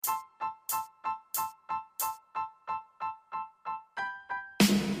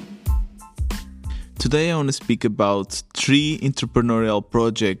Today I want to speak about 3 entrepreneurial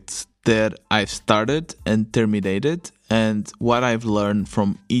projects that I've started and terminated and what I've learned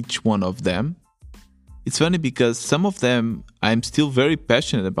from each one of them. It's funny because some of them I'm still very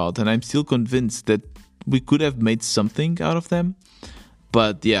passionate about and I'm still convinced that we could have made something out of them.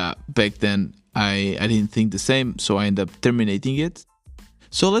 But yeah, back then I didn't think the same, so I ended up terminating it.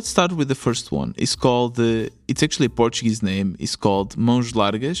 So let's start with the first one. It's actually a Portuguese name. It's called Mãos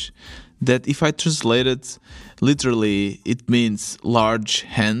Largas. That if I translate it literally, it means large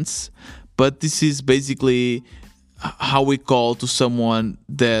hands. But this is basically how we call to someone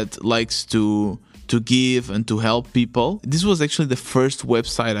that likes to give and to help people. This was actually the first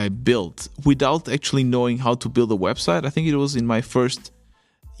website I built without actually knowing how to build a website. I think it was in my first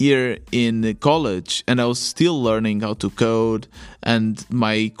year in college and I was still learning how to code, and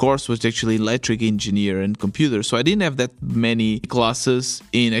my course was actually electric engineer and computer, so I didn't have that many classes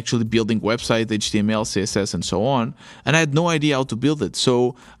in actually building website, HTML, CSS and so on, and I had no idea how to build it.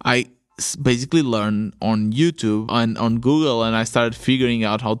 So I basically learned on YouTube and on Google, and I started figuring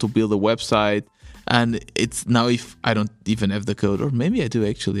out how to build a website. And it's now, if I don't even have the code, or maybe I do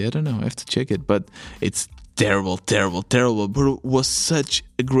actually, I don't know, I have to check it, but it's terrible, but it was such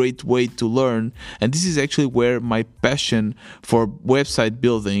a great way to learn. And this is actually where my passion for website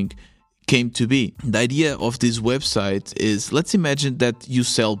building came to be. The idea of this website is, let's imagine that you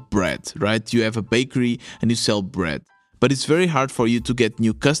sell bread, right? You have a bakery and you sell bread, but it's very hard for you to get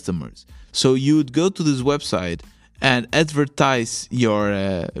new customers. So you would go to this website and advertise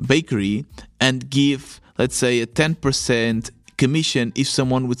your bakery and give, let's say, a 10% commission if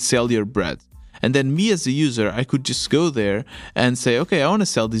someone would sell your bread. And then me as a user, I could just go there and say, okay, I want to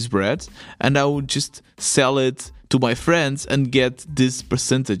sell this bread, and I would just sell it to my friends and get these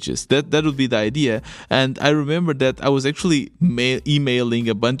percentages. That would be the idea. And I remember that I was actually emailing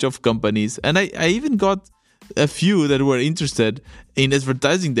a bunch of companies, and I even got a few that were interested in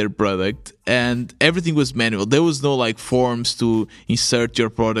advertising their product, and everything was manual. There was no like forms to insert your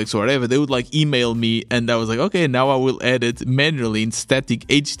products or whatever. They would like email me, and I was like, okay, now I will add it manually in static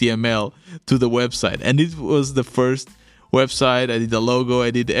HTML to the website. And it was the first website. I did the logo,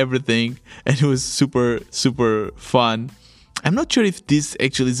 I did everything, and it was super fun. I'm not sure if this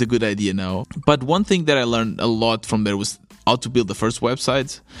actually is a good idea now, but one thing that I learned a lot from there was how to build the first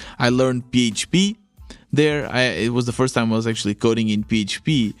websites. I learned PHP there. It was the first time I was actually coding in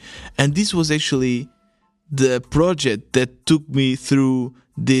PHP, and this was actually the project that took me through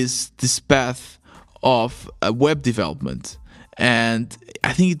this path of web development. And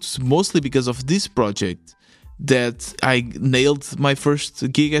I think it's mostly because of this project that I nailed my first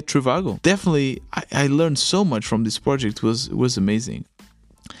gig at Trivago. Definitely, I learned so much from this project. It was amazing.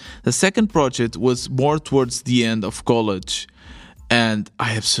 The second project was more towards the end of college, and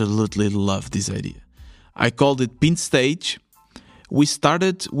I absolutely loved this idea. I called it Pin Stage. We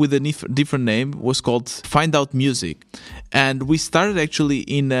started with a different name. It was called Find Out Music. And we started actually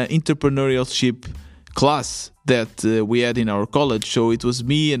in an entrepreneurship class that we had in our college. So it was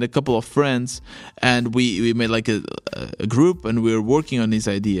me and a couple of friends, and we made like a group, and we were working on this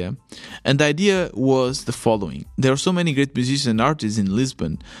idea. And the idea was the following. There are so many great musicians and artists in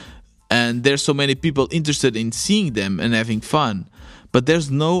Lisbon, and there's so many people interested in seeing them and having fun, but there's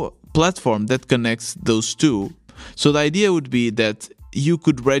no platform that connects those two. So the idea would be that you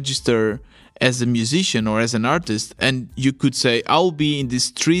could register as a musician or as an artist, and you could say, I'll be in the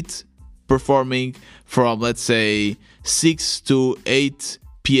street performing from, let's say, 6 to 8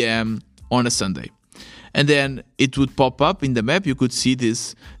 p.m. on a Sunday. And then it would pop up in the map. You could see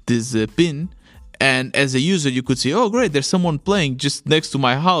this pin, and as a user you could see, oh great, there's someone playing just next to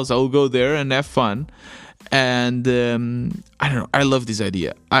my house. I'll go there and have fun. And I don't know, I love this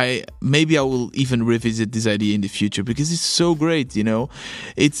idea. Maybe I will even revisit this idea in the future because it's so great, you know.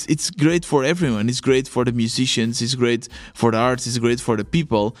 It's great for everyone. It's great for the musicians, it's great for the arts, it's great for the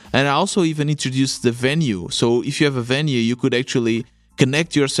people. And I also even introduced the venue. So if you have a venue, you could actually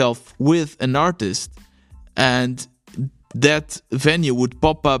connect yourself with an artist, and that venue would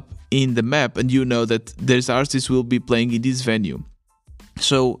pop up in the map, and you know that there's artists who will be playing in this venue.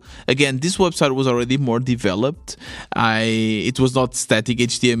 So again, this website was already more developed. It was not static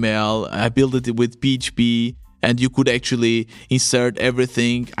HTML. I built it with PHP, and you could actually insert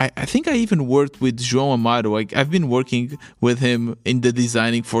everything. I think I even worked with João Amaro. I've been working with him in the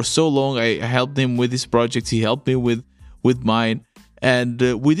designing for so long. I helped him with his projects. He helped me with mine. And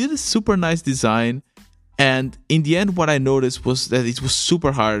we did a super nice design. And in the end, what I noticed was that it was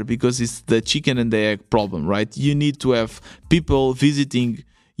super hard because it's the chicken and the egg problem, right? You need to have people visiting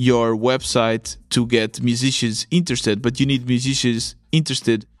your website to get musicians interested, but you need musicians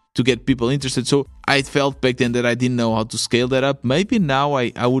interested to get people interested. So I felt back then that I didn't know how to scale that up. Maybe now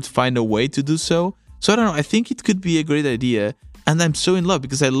I would find a way to do so. So I don't know. I think it could be a great idea. And I'm so in love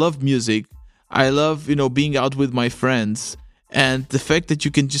because I love music. I love, being out with my friends. And the fact that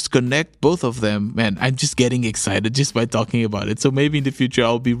you can just connect both of them, man, I'm just getting excited just by talking about it. So maybe in the future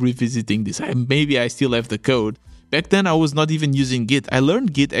I'll be revisiting this. Maybe I still have the code. Back then I was not even using Git. I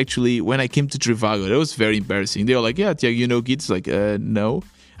learned Git actually when I came to Trivago. That was very embarrassing. They were like, yeah, you know Git? It's like, no.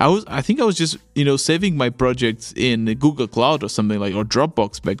 I think I was just, saving my projects in Google Cloud or something or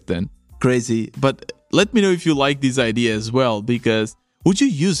Dropbox back then. Crazy. But let me know if you like this idea as well, because would you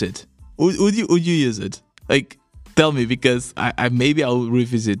use it? Would you use it? Tell me, because I maybe I'll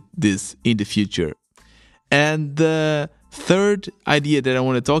revisit this in the future. And the third idea that I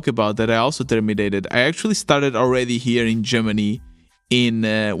want to talk about that I also terminated, I actually started already here in Germany when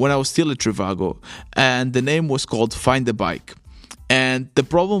I was still at Trivago, and the name was called Find a Bike. And the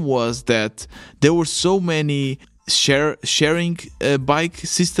problem was that there were so many sharing bike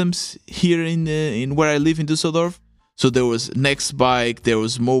systems here in where I live in Düsseldorf. So there was Nextbike, there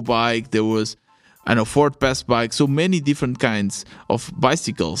was Mobike, there was Ford Pass Bike, so many different kinds of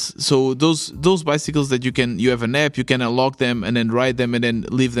bicycles. So those bicycles that you have an app, you can unlock them and then ride them and then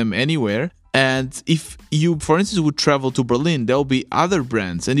leave them anywhere. And if you, for instance, would travel to Berlin, there'll be other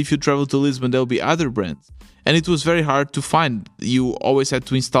brands. And if you travel to Lisbon, there'll be other brands. And it was very hard to find. You always had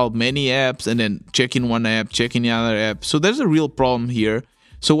to install many apps and then check in one app, check in the other app. So there's a real problem here.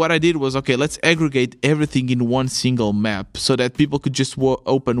 So what I did was, okay, let's aggregate everything in one single map so that people could just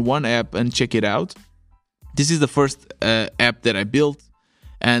open one app and check it out. This is the first app that I built.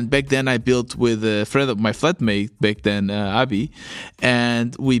 And back then I built with a friend of my flatmate back then, Abi.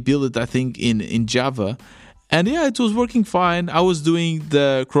 And we built it, I think, in Java. And yeah, it was working fine. I was doing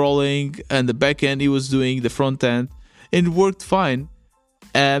the crawling and the back end. He was doing the front end. And it worked fine.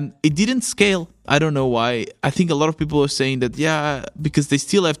 And it didn't scale. I don't know why. I think a lot of people are saying that, yeah, because they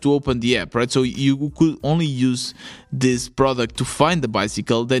still have to open the app, right? So you could only use this product to find the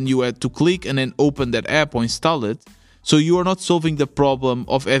bicycle. Then you had to click and then open that app or install it. So you are not solving the problem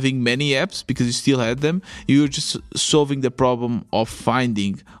of having many apps because you still had them. You're just solving the problem of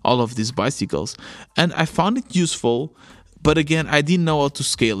finding all of these bicycles. And I found it useful, but again, I didn't know how to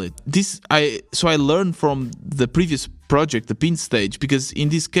scale it. So I learned from the previous project, the pin stage, because in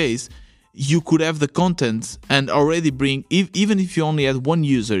this case, you could have the content and already bring, even if you only had one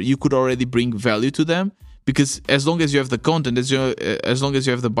user, you could already bring value to them. Because as long as you have the content, as long as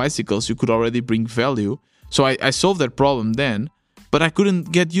you have the bicycles, you could already bring value. So I solved that problem then, but I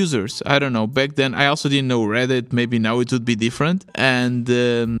couldn't get users. I don't know. Back then, I also didn't know Reddit. Maybe now it would be different. And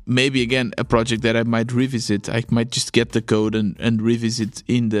maybe, again, a project that I might revisit. I might just get the code and revisit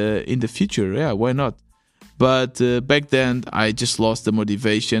in the future. Yeah, why not? But back then, I just lost the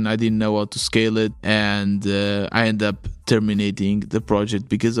motivation. I didn't know how to scale it. And I ended up terminating the project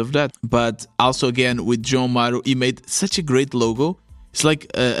because of that. But also, again, with João Maru, he made such a great logo. It's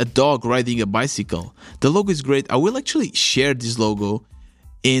like a dog riding a bicycle. The logo is great. I will actually share this logo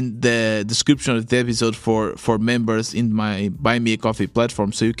in the description of the episode for members in my Buy Me a Coffee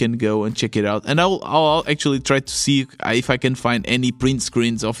platform, so you can go and check it out. And I'll actually try to see if I can find any print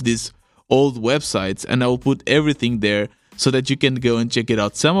screens of these old websites, and I will put everything there so that you can go and check it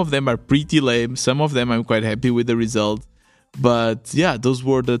out. Some of them are pretty lame. Some of them I'm quite happy with the result. But yeah, those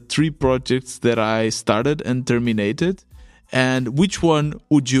were the 3 projects that I started and terminated. And which one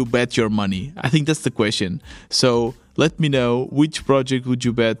would you bet your money? I think that's the question. So let me know, which project would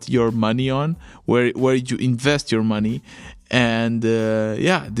you bet your money on? Where did you invest your money? And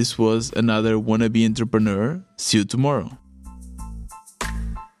yeah, this was another Wannabe Entrepreneur. See you tomorrow.